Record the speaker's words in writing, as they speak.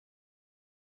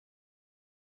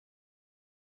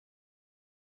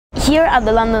Here at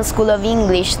the London School of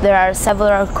English there are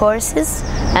several courses,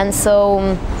 and so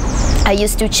I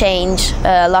used to change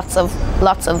lots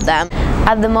of them.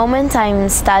 At the moment I'm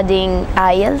studying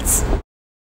IELTS.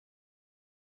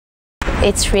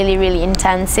 It's really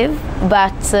intensive,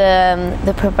 but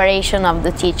the preparation of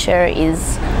the teacher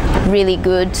is really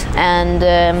good, and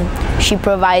she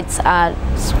provides us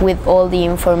with all the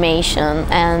information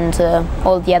and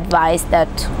all the advice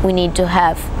that we need to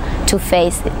have to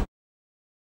face it.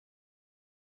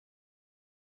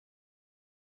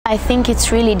 I think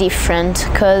it's really different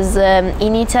because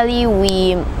in Italy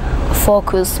we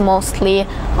focus mostly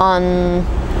on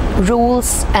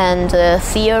rules and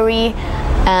theory,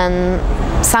 and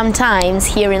sometimes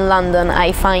here in London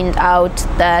I find out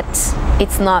that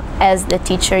it's not as the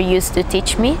teacher used to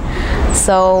teach me.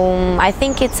 So I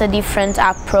think it's a different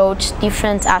approach,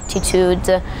 different attitude,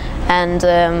 and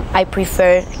I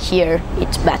prefer here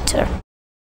it better.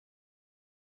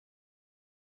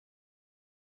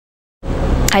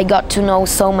 I got to know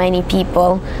so many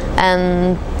people,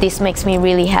 and this makes me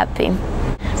really happy.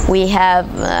 We have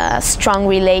a strong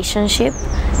relationship,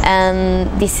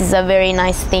 and this is a very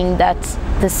nice thing that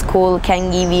the school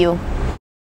can give you.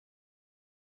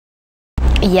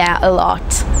 Yeah, a lot.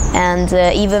 And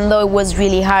even though it was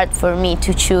really hard for me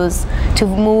to choose to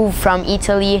move from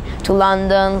Italy to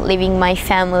London, leaving my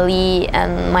family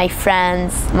and my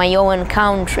friends, my own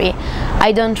country,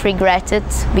 I don't regret it,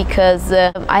 because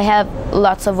I have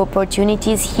lots of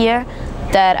opportunities here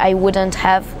that I wouldn't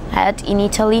have had in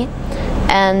Italy,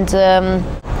 and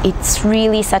it's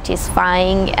really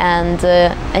satisfying and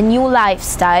a new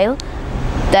lifestyle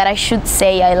that I should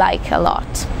say I like a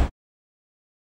lot.